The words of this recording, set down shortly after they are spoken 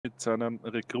seinen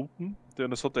Rekruten, der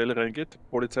in das Hotel reingeht. Die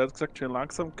Polizei hat gesagt, schön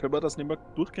langsam können wir das nicht mehr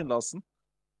durchgehen lassen,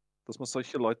 dass wir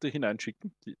solche Leute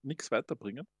hineinschicken, die nichts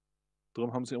weiterbringen.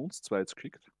 Darum haben sie uns zwei jetzt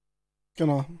geschickt.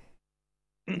 Genau.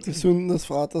 Die Sünden des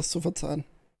Vaters zu verzeihen.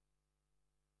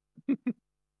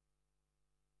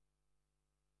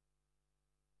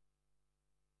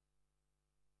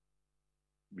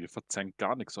 Wir verzeihen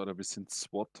gar nichts, oder? Wir sind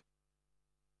SWAT.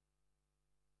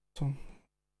 So.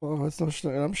 War jetzt noch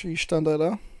schnell am Schießstand,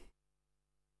 Alter.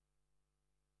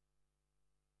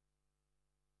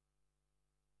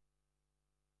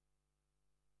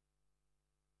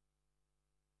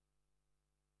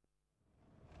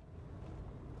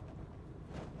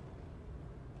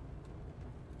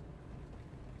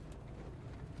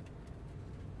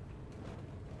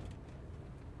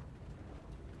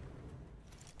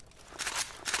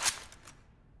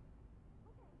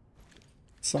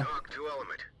 So. Das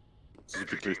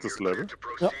ist wirklich das Level.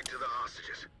 Ja.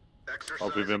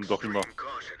 Aber wir haben doch immer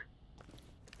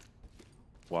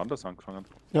woanders angefangen.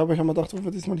 Ja, aber ich habe mir gedacht, wenn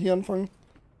wir diesmal hier anfangen,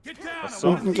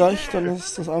 Achso, unten gleich, dann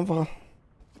ist das einfacher.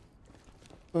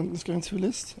 Wenn es gleich ein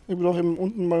Zivilist. Ich will auch eben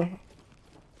unten mal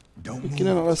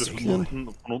beginnen, alles zu von klären.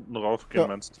 unten raufgehen, Ja.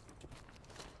 meinst du?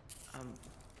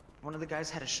 One of the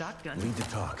guys had a shotgun. We need to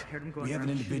talk. Heard him going We have an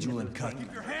around individual shooting in at the cut. thing.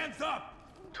 Your hands up!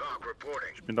 Talk reporting.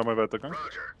 Ich bin da mal weitergegangen.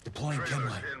 Roger. Deploying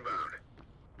Trailers chemline. inbound.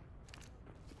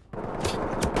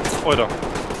 Alter.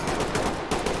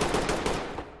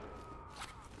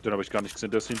 Den habe ich gar nicht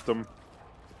gesehen, der ist hinter dem...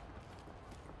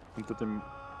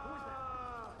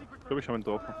 Ich glaube, ich habe ihn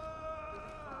getroffen.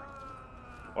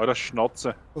 Alter,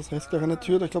 Schnauze. Das heißt gleich an der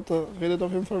Tür, ich glaube, da redet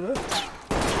auf jeden Fall wer.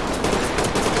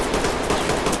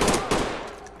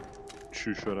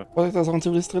 Tschüss, Alter. Warte, da ist auch ein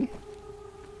Zivilist drin.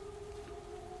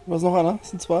 Da ist noch einer, das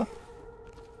sind zwei.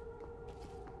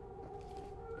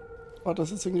 Oh, das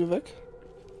ist irgendwie weg.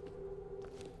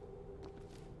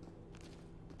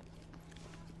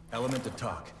 Element to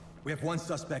talk. We have one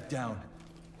suspect down.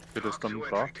 Geht das dann To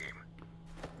da? entry team.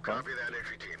 Copy that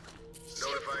entry team.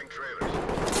 Notifying trailers.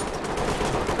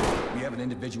 We have an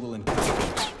individual in cut.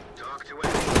 Talk to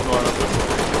entry. Nur einer drin.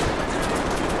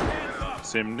 Ich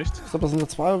sehe ihn nicht. Ich glaube, da sind ja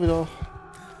zwei wieder.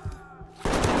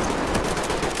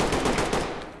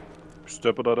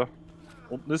 Stolpert, Alter.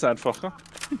 Unten ist einfacher.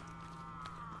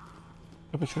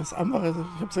 Ich glaube,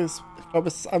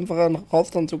 es ist einfacher,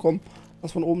 rauf dann zu kommen,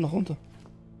 als von oben nach unten.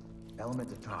 Element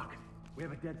to talk. We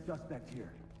have a dead suspect here.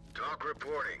 Talk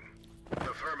reporting.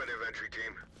 Affirmative entry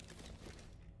team.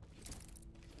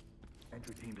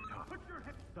 Entry team to talk.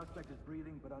 Suspect is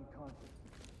breathing but unconscious.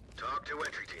 Talk to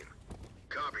entry team.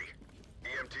 Copy.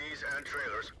 EMTs and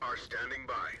trailers are standing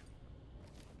by.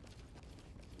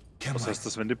 Was heißt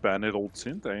das, wenn die Beine rot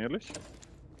sind, eigentlich?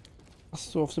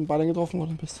 Dass du auf den Beinen getroffen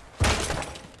worden bist.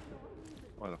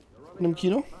 Alter. In dem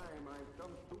Kino?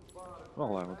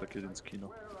 Oh, Alter, der geht ins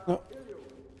Kino. Ja.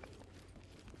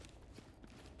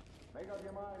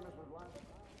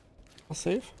 War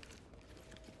safe?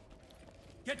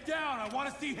 Get down! I want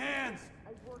to see hands!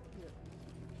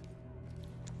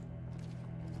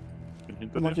 Ich bin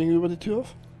hinter Mach dir. gegenüber die Tür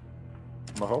auf.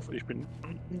 Mach auf, ich bin...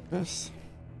 Yes.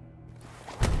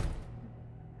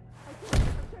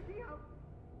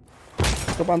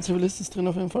 Ich glaube, ein Zivilist ist drin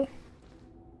auf jeden Fall.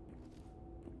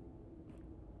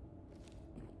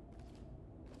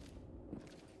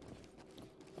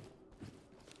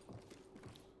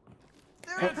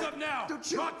 Hands up now!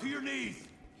 Drop to your knees!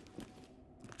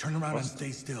 Turn around and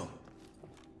stay still.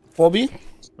 Bobby?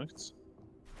 Ist nichts.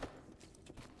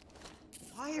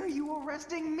 Why are you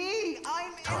arresting me?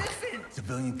 I'm Talk. innocent!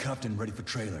 Civilian cuffed and ready for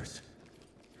trailers.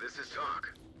 This is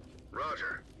talk.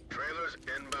 Roger. Trailers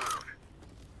inbound.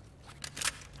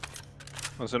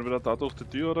 Wir sind wieder da durch die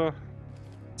Tür, oder?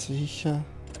 Sicher.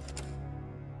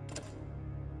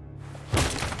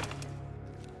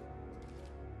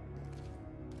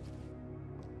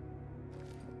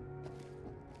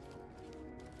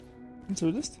 Ein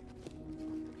Zivilist?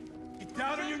 Get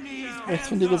down on your knees! Rechts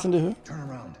von dir geht's in die Höhe. Turn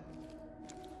around.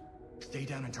 Stay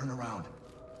down and turn around.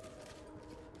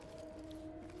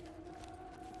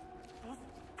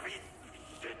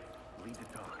 Lead to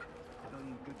talk.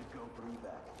 Civilian good to go for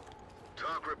evac.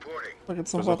 Talk reporting. Da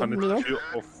geht's Da noch ist auch weiter eine wieder. Tür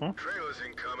offen. Trailers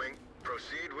incoming.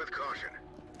 Proceed with caution.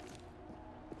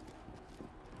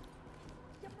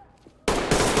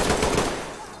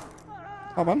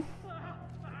 Aber.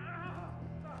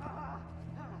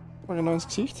 War genau ins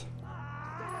Gesicht.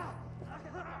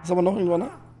 Ist aber noch irgendwo, ne?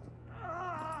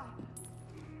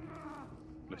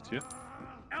 Vielleicht hier.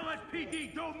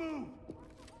 LSPD, don't move!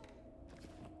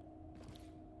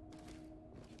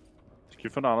 Ich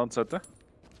gehe von der anderen Seite.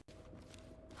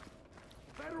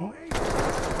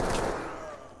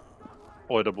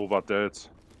 Alter, wo war der jetzt?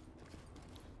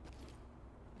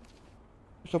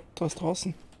 Ich glaube, da ist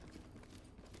draußen.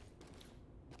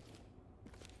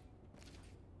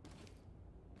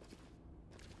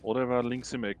 Oder er war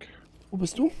links im Eck. Wo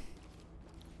bist du?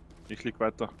 Ich lieg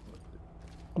weiter.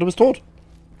 Oh, du bist tot.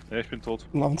 Ja, ich bin tot.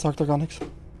 Na, und sagt er gar nichts.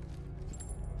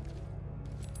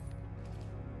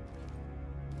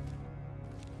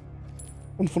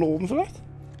 Und von oben vielleicht?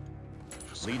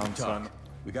 Das Lead kann to sein. talk.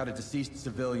 We got a deceased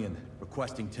civilian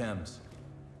requesting Thames.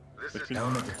 This Ich is bin,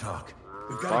 Element to talk.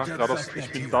 We've got da, a dead gerade ich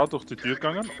suspect bin here. da durch die Tür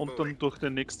gegangen und dann durch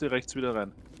den nächste rechts wieder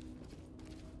rein.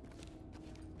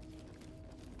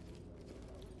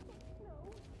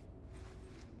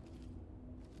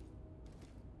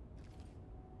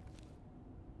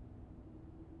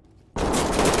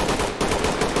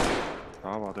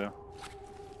 Da war der.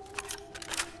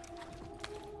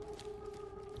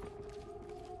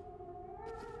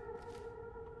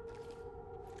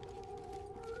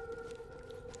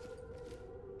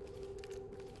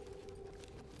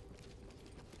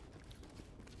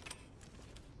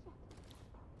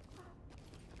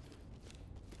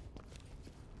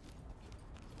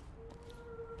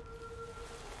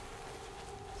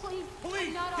 Please, Police,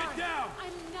 I'm not get armed. down!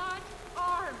 I'm not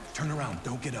armed. Turn around,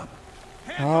 don't get up.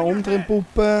 Ah, umdrehen,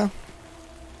 Puppe.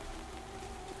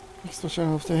 Kriegst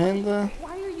wahrscheinlich auf die Hände.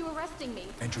 Why are you arresting me?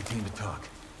 Entry team to talk.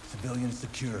 Civilian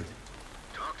secured.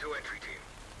 talk to entry team.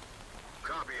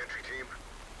 Copy entry team.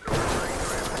 Notifying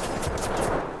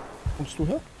trailer. Kommst du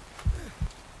her?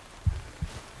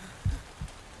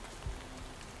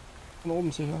 Von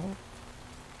oben sicher.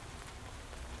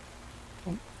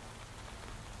 Komm.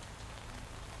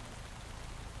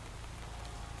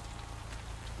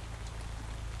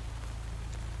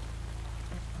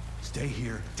 Stay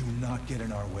here. Do not get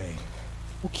in our way.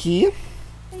 Okay.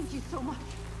 Thank you so much.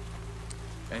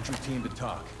 Entry team to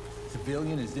talk.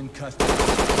 Civilian is in custody.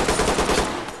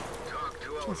 Talk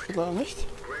to Das Elevate. geht leider nicht.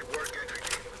 Great work, entry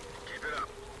team. Keep it up.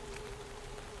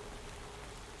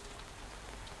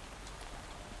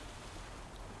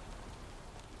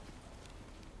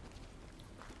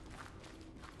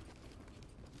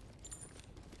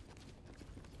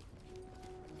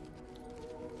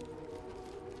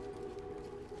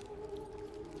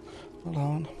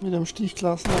 Mal wieder im Stich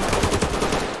gelassen.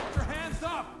 Put your hands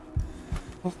up!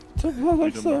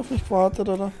 Hast du auf mich gewartet,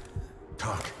 oder?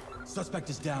 Talk. Suspect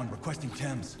is down, requesting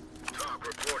Thames. Talk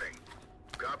reporting.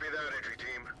 Copy that, entry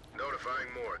team. Notifying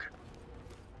morgue.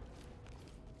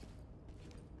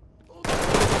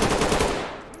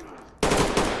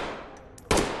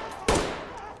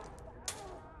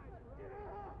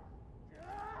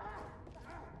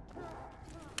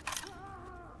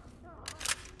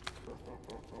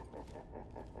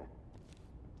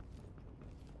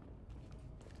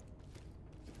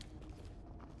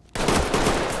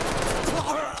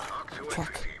 Talk to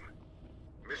entry team.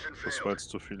 Mission Das war failed. jetzt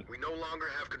zu viel. We no longer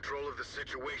have control of the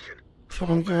situation. Ich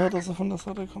habe ihn gehört, dass er von der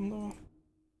Seite kommt, aber...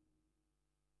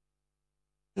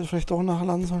 Ich hätte vielleicht doch nachher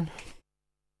landen sollen.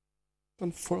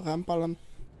 Dann voll reinballern.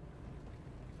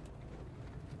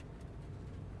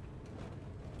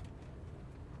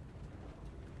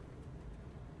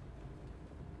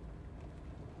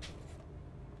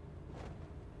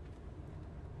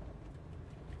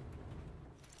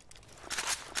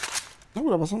 Na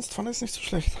gut, aber sonst fand ich es nicht so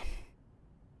schlecht.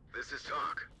 This is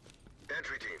talk.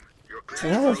 Entry team, you're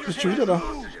clear. Ja, jetzt bist du schon wieder da.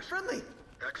 Hostages. Friendly.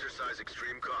 Exercise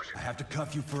extreme caution. I have to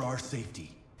cuff you for our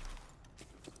safety.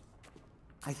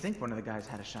 I think one of the guys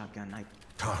had a shotgun. I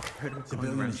Talk. heard him going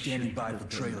Civilian around is standing shooting by people for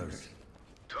with trailers.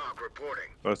 Talk reporting.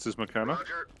 Da ist diesmal keiner.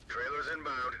 Roger, trailers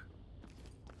inbound.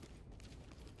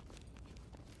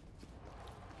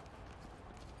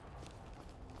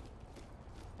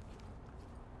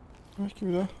 Ich gehe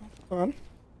wieder ran.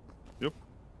 Jupp.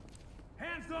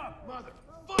 Hands up, mother!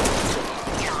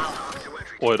 Talk to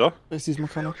entry team. Alter. Da ist diesmal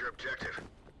keiner. Failed your objective.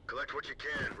 Collect what you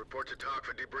can. Report to talk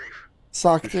for debrief.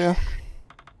 Sagt er.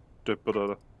 Deppert,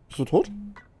 Alter. Bist du tot?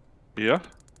 Ja?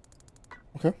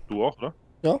 Okay. Du auch, oder?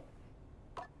 Ja.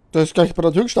 Der ist gleich bei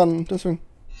der Tür gestanden, deswegen.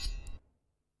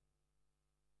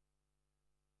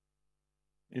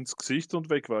 Ins Gesicht und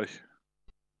weg war ich.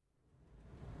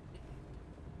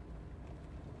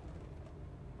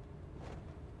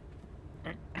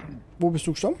 Wo bist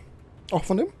du gestanden? Auch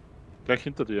von dem? Gleich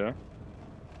hinter dir, ja?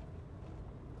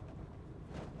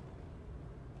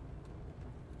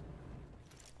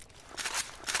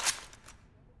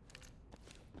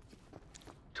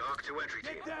 Talk to entry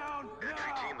team. Get down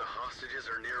Entry now! team, the hostages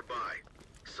are nearby.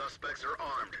 Suspects are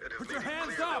armed and have Put made your it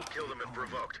hands clear up! they'll kill them if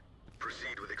provoked.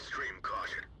 Proceed with extreme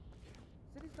caution.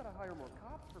 City's gotta hire more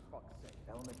cops for fuck's sake.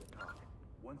 Element to talk.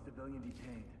 One civilian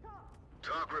detained.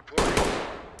 Talk reporting.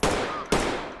 Copy.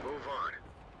 Move on.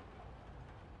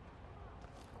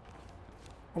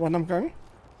 Aber am Gang.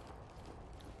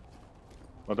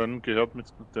 War dann gehört mit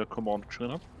der Command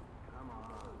geschrien hat.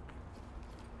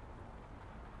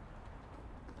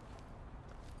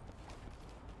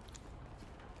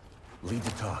 Lead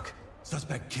to talk.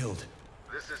 Suspect killed.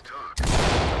 This is talk.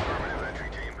 Affirmative entry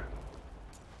team.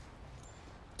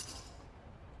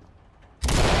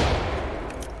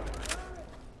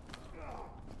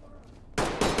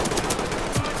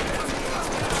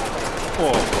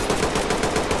 Oh,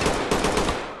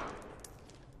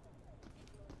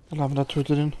 Lavender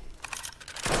tötet ihn.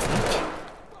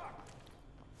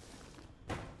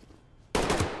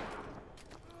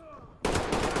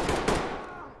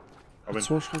 aber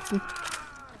So erschrecken.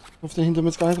 Auf den hinter mir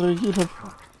jetzt gar nicht reagiert hat.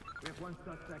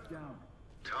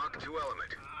 Talk to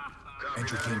element. Copy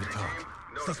Entry that team entry to talk.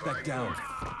 team. Suspect down.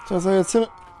 So, ist er jetzt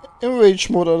im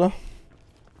Rage-Mode, oder?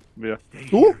 wer?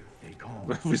 Du?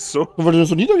 Wieso? Nur weil du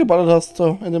so niedergeballert hast, da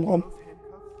in dem Raum.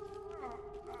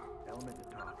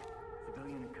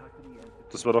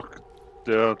 Das war doch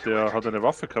der hat eine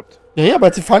Waffe gehabt. Ja, ja, aber er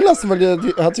hat sie fallen lassen, weil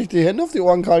er hat sich die Hände auf die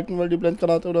Ohren gehalten, weil die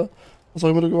Blendgranate oder was auch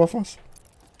immer du geworfen hast.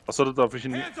 Achso, da darf ich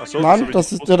ihn nicht. Achso, Nein, hab das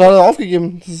ich ist, nicht der hat er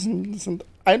aufgegeben. Das sind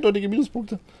eindeutige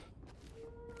Minuspunkte.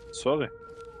 Sorry.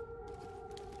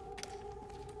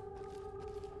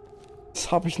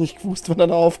 Das habe ich nicht gewusst, wenn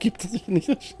einer aufgibt, dass ich ihn nicht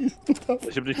erschießen darf.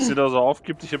 Ich habe nicht gesehen, dass er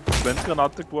aufgibt. Ich habe die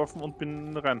Blendgranate geworfen und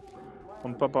bin rein.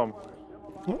 Und bam.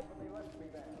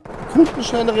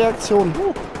 Kundenschnelle Reaktion.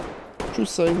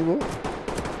 Schüsse irgendwo.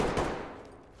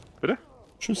 Bitte?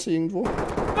 Schüsse irgendwo. Stay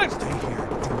here.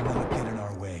 Do not get in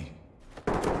our way.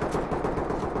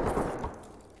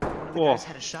 Oh,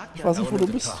 Had a shotgun. Ich weiß nicht, wo du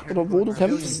bist oder wo du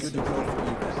kämpfst. Good to go for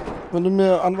evac. Wenn du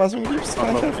mir Anweisungen gibst,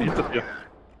 kann ich helfen. hinter dir.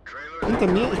 Hinter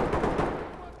mir.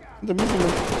 Hinter mir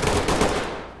jemand.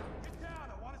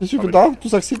 Ich bin da, du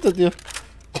sagst hinter dir.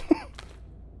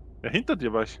 Ja, hinter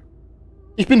dir war ich.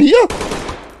 Ich bin hier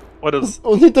Oh, das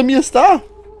und hinter mir ist da.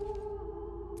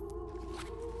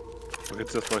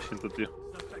 jetzt erst war ich hinter dir.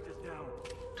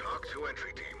 Talk to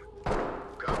entry team.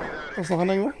 Copy that. Was noch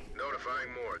einer irgendwo?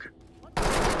 Notifying morgue.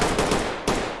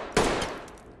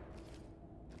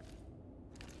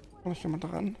 Kann ich jemand da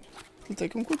ran?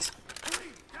 Deckung kurz.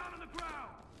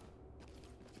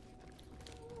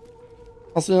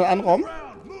 Hast du den Anraum?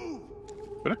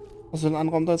 Bitte? Hast du den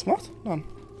Anraum da jetzt gemacht? Nein.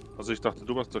 Also ich dachte,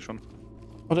 du warst da schon.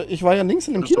 Oder ich war ja links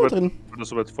in dem Kino drin. Wenn du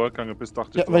so weit vorgegangen bist,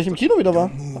 dachte Ja, ich, du weil ich im warst da Kino wieder war.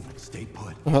 Move. Stay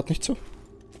put. Er hört nicht zu.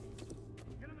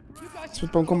 Es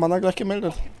wird beim Commander gleich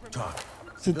gemeldet. Talk.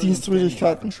 Das sind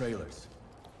Dienstwidrigkeiten. Trailers.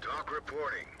 Talk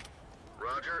reporting.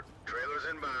 Roger. Trailers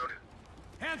inbound.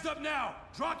 Hands up now!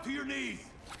 Drop to your knees!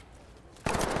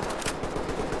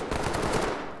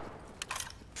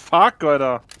 Fuck,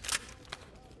 Alter!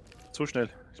 Zu schnell.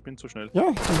 Ich bin zu schnell. Ja,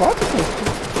 dann warte ich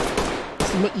nicht.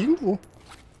 Ist immer irgendwo.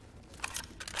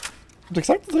 Hat er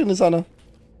gesagt, da drin ist einer.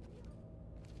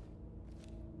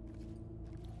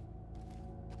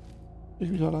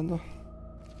 Ich wieder allein da.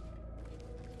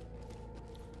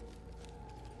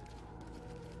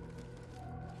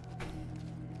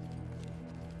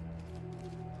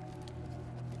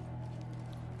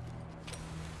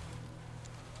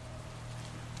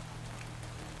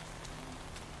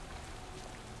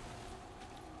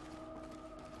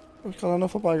 Hab ich gerade an der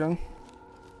vorbeigegangen.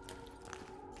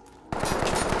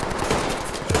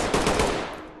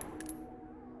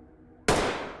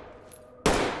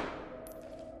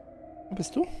 Wo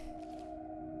bist du?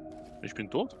 Ich bin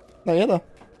tot? Na ja, da.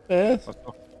 Achso.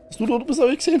 Hast du tot bist,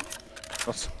 habe ich gesehen.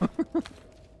 Achso.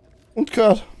 Und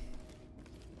gehört.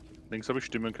 Links habe ich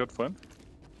Stimmen gehört vorhin.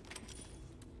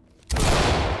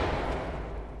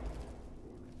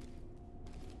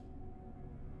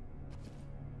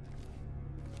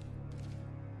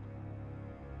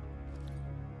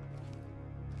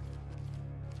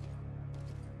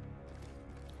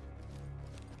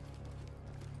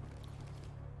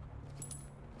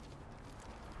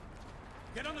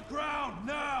 Get on the ground,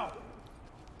 now!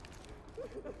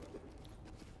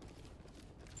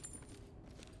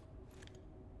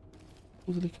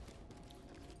 Gruselig.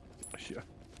 Hier.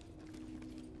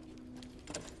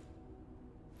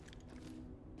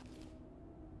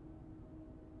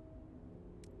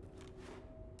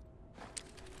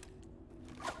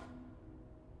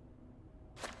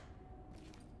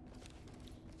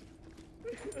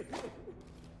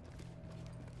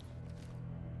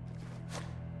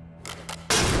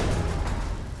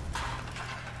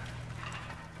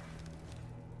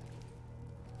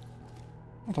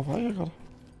 Oh, da war er ja gerade.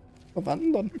 Wo waren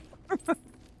denn dann?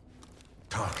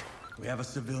 Talk. We have a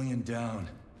civilian down.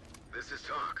 This is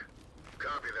talk.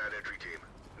 Copy that entry team.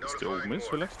 Dass der oben ist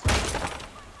vielleicht?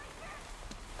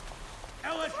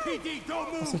 LSPD,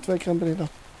 don't Lass move. nicht wegrennen, Benita.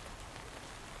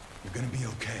 You're gonna be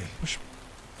okay.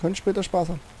 Können später Spaß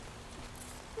haben.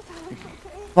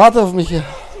 Warte auf mich hier.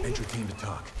 Entry team to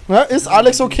talk. Ja, ist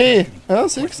Alex okay? Ja,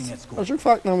 siehst? Hab schon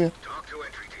gefragt nach mir. Talk to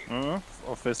entry team. Ja,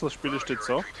 auf Fesselspiele steht's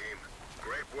auch. Entry team.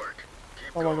 Great work. Keep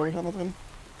Da war, glaube going. ich, einer drin.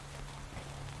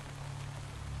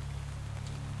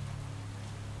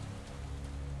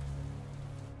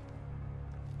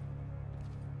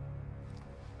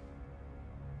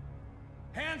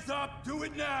 Hands up, do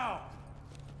it now.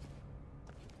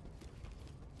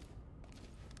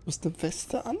 Du hast eine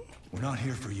Weste an? We're not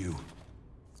here for you.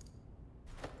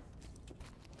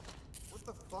 What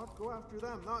the fuck? Go after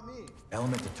them, not me.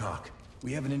 Element to talk.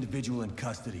 We have an individual in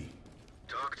custody.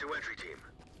 Talk to entry team.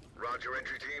 Roger,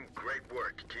 entry team. Great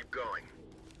work. Keep going.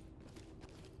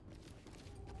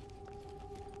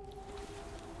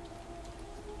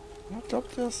 Ich glaube,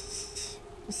 der ist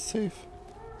safe.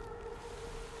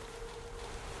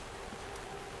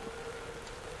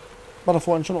 War da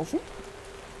vorhin schon offen?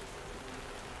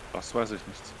 Das weiß ich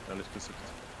nicht, ehrlich gesagt.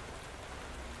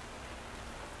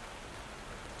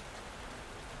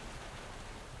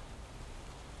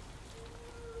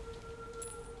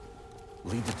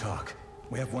 Lead to talk.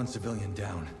 We have one civilian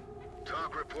down.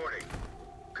 Talk reporting.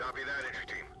 Copy that, entry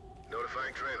team.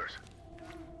 Notifying trailers.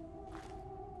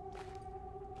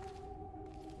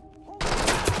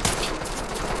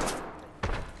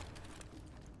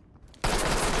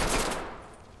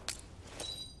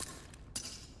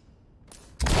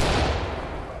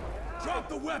 Drop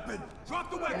the weapon! Drop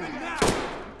the weapon now!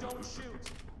 Don't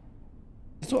shoot!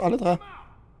 So, alle drei.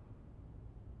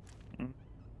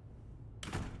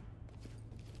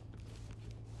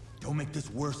 Don't make this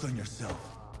worse on yourself.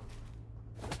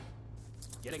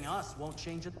 Getting us won't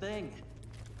change a thing.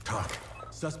 Talk.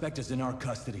 Suspect is in our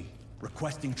custody.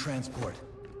 Requesting transport.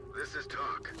 This is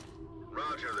talk.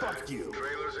 Roger that. Fuck you.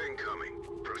 Trailers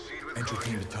incoming. Proceed with Entry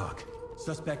team caution. to talk.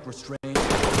 Suspect restrained.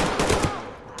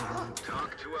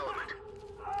 Talk to element.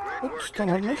 Great Ups, work. dann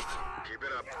halt nicht. Keep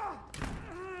it up.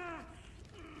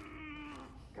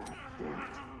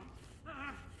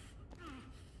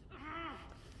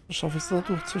 Schaffe ich es da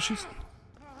durchzuschießen?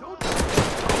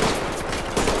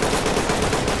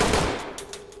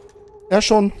 Ja,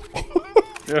 schon.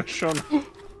 Ja, schon.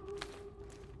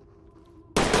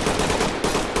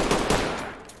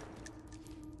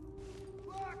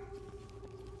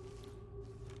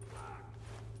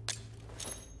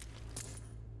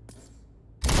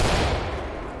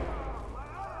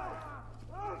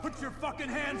 Put your fucking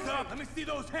hands up! Let me see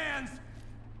those hands!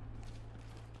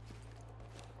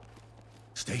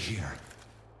 Stay here.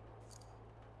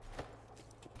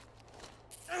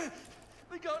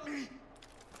 They got me.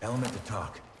 Element to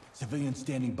talk. Civilian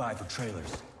standing by for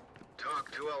trailers.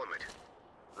 Talk to element.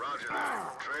 Roger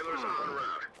that. Trailers en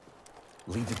route.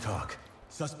 Lead to talk.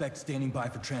 Suspect standing by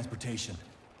for transportation.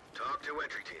 Talk to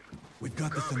entry team. We've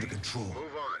got this under Copy. control. Move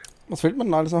on. Was fehlt mir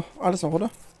denn alles noch? Alles noch, oder?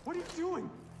 What are you doing?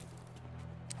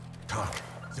 Talk.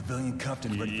 Civilian cuffed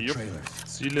and ready for Jupp. trailers.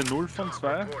 Ziele 0 von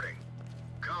 2. Reporting.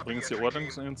 Copy, Bringen sie entry Ordnung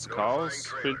team. ins Notifying Chaos.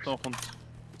 trailers. Fehlt noch und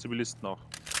Zivilisten auch.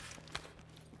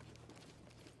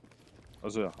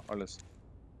 Also ja, alles.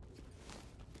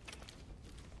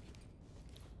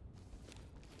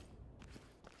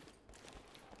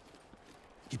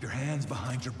 Keep your hands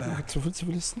behind your back. Zu viel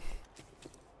Zivilisten.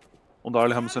 Und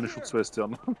alle haben so eine Schutzweste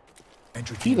an.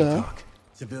 Entry team to Wieder? talk.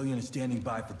 Civilian is standing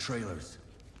by for trailers.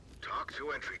 Talk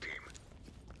to entry team.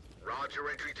 Roger,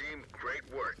 entry team. Great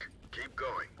work. Keep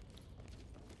going.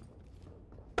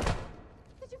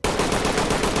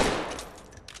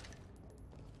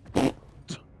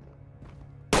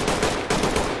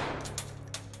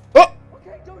 Oh!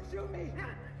 Okay, don't shoot me.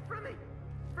 Friendly.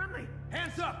 Friendly.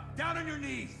 Hands up! Down on your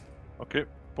knees! Okay,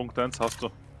 Punkt 1 hast du.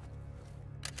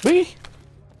 Wie?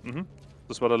 Mhm.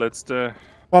 Das war der letzte.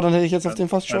 Boah, dann hätte ich jetzt auf den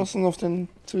fast geschossen, auf den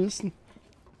Zivilisten.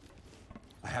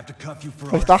 I have to cuff you for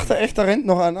Aber ich dachte echt, da rennt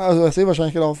noch einer. Also er ist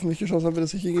wahrscheinlich gelaufen, wie ich geschossen habe,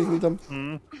 dass ich hier gekillt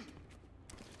haben.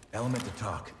 Element to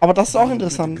talk. Aber das ist auch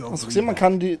interessant. Hast du gesehen, man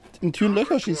kann die in Türen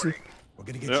Löcher schießen. We're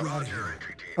gonna get Ja. you out of here.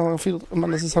 Entry team. Aber viel, ich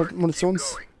meine, das ist halt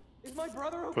Munitions... Is my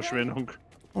brother okay? Verschwendung.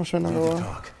 Oh, schön, Lead to aber...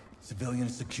 talk. Civilian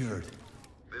is secured.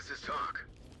 This is talk.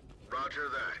 Roger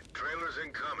that. Trailers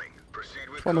incoming. Proceed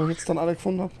with Wann ich caution. jetzt dann alle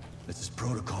gefunden habe. This is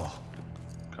protocol.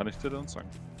 Kann ich dir dann sagen.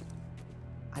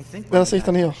 I think Ja, das sehe ich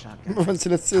dann hier. shotgun. Wenn es die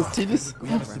letzte Ziel ist. We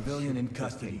have a civilian in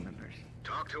custody.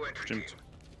 Talk to entry Stimmt. team.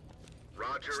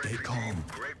 Roger, Stay entry calm. team.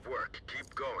 Great work.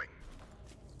 Keep going.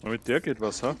 Aber mit der geht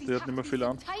was, ha? Die hat nicht mehr viel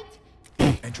an.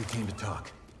 Tight? Entry team to talk.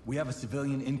 We have a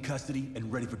civilian in custody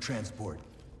and ready for transport.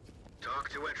 Talk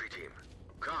to entry team.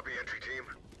 Copy, entry team.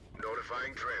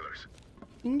 Notifying trailers.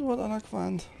 Irgendwo hat einer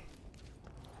geweint.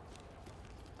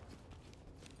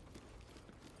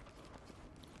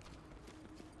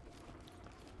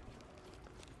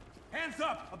 Hands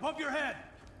up, above your head.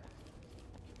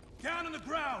 Down on the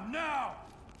ground, now.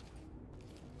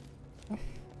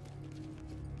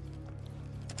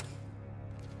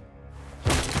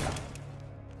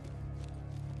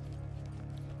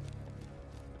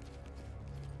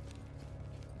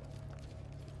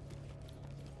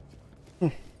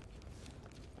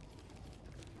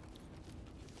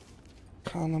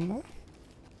 Keiner mehr.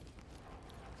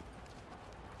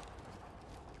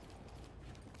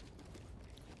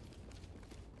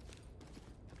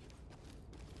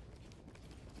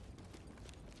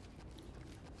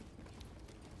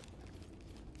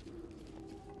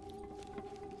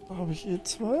 Da habe ich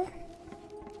E2.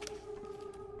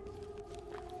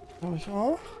 Da habe ich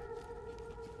auch.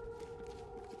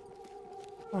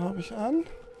 Da habe ich an.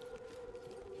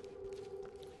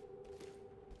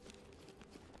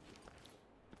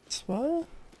 Zwei.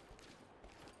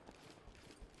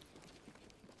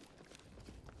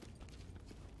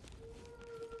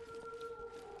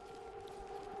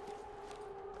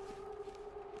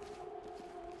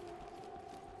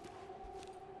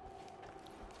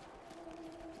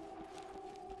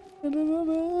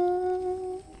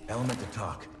 Element to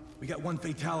talk. We got one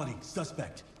fatality.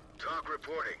 Suspect. Talk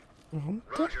reporting. Runter.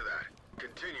 Roger that.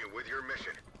 Continue with your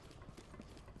mission.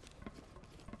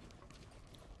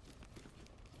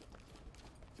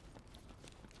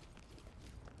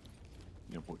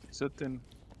 Ja, wo ist er denn?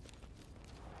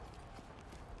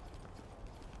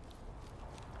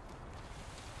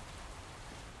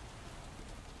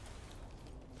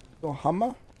 So,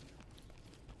 Hammer.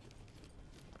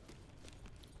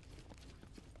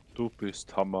 Du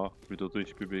bist Hammer, wie du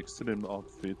dich bewegst in dem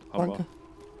Outfit. Hammer. Danke.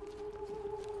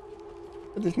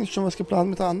 Hätte ich nicht schon was geplant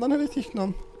mit der anderen, hätte ich dich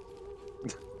genommen.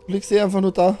 Du liegst eh einfach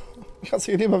nur da. Ich kann es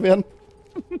eh lieber werden.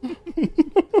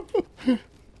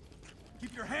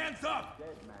 Keep your hands up.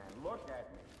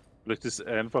 Vielleicht ist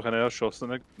einfach eine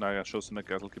erschossene. Nein, erschossene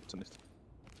Geisel gibt es ja nicht.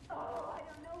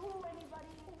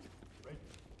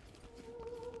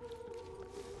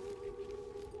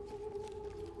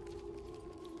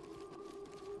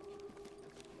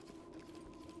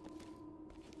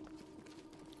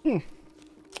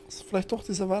 Das ist vielleicht doch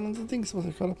dieser warnende Dings, was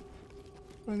ich gerade.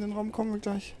 In den Raum kommen wir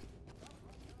gleich.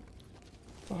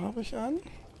 Da habe ich einen.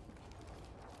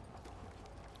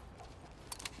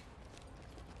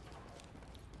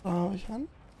 Da habe ich einen.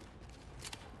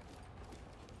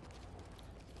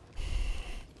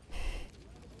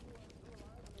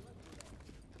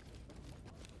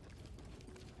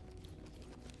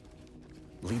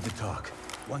 Lead the talk.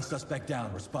 One suspect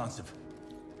down, responsive.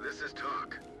 This is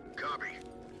talk. Copy.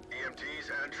 EMTs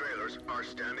and trailers are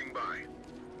standing by.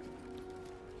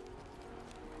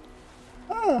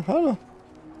 Ah, hallo.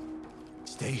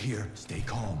 Stay here, stay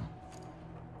calm.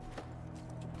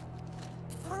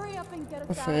 Hurry up and get us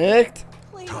Perfekt.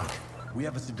 please. Talk. We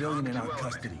have a civilian in our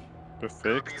custody.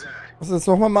 Perfekt. Was jetzt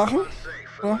nochmal machen?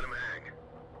 Safe. Ja. Let 'em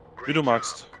hang. Wie du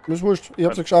magst. Mir ist wurscht. Ich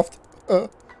hab's ja geschafft.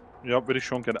 Ja, würde ich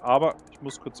schon gerne. Aber ich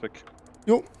muss kurz weg.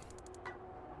 Jo.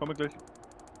 Komme gleich.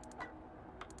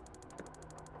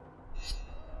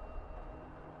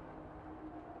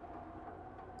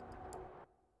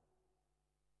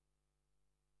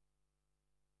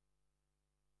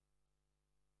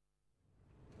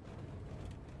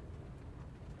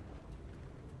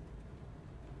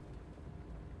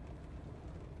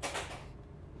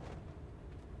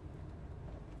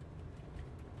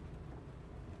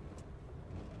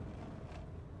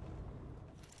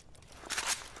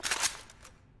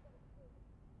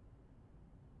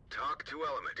 Talk to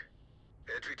element.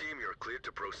 Entry team, you're cleared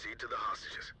to proceed to the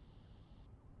hostages.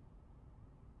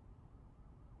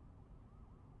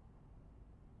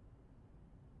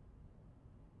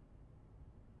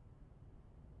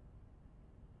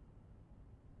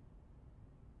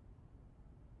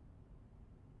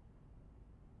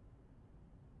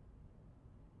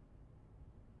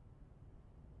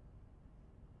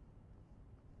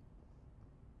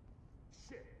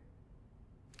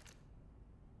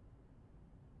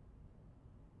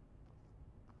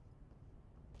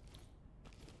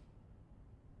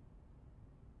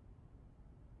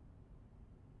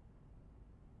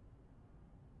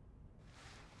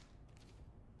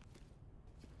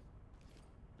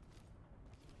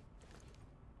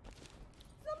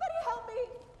 Somebody help me!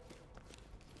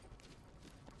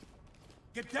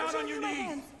 Get down on your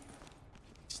knees.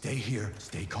 Stay here,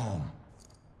 stay calm.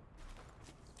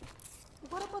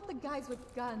 What about the guys with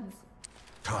guns?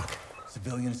 Talk.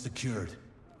 Civilian is secured.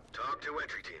 Talk to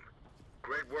entry team.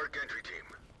 Great work, entry team.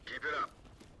 Keep it up.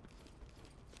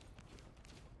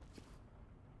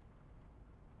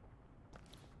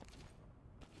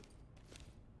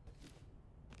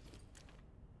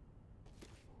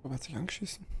 Aber hat sich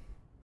angeschissen.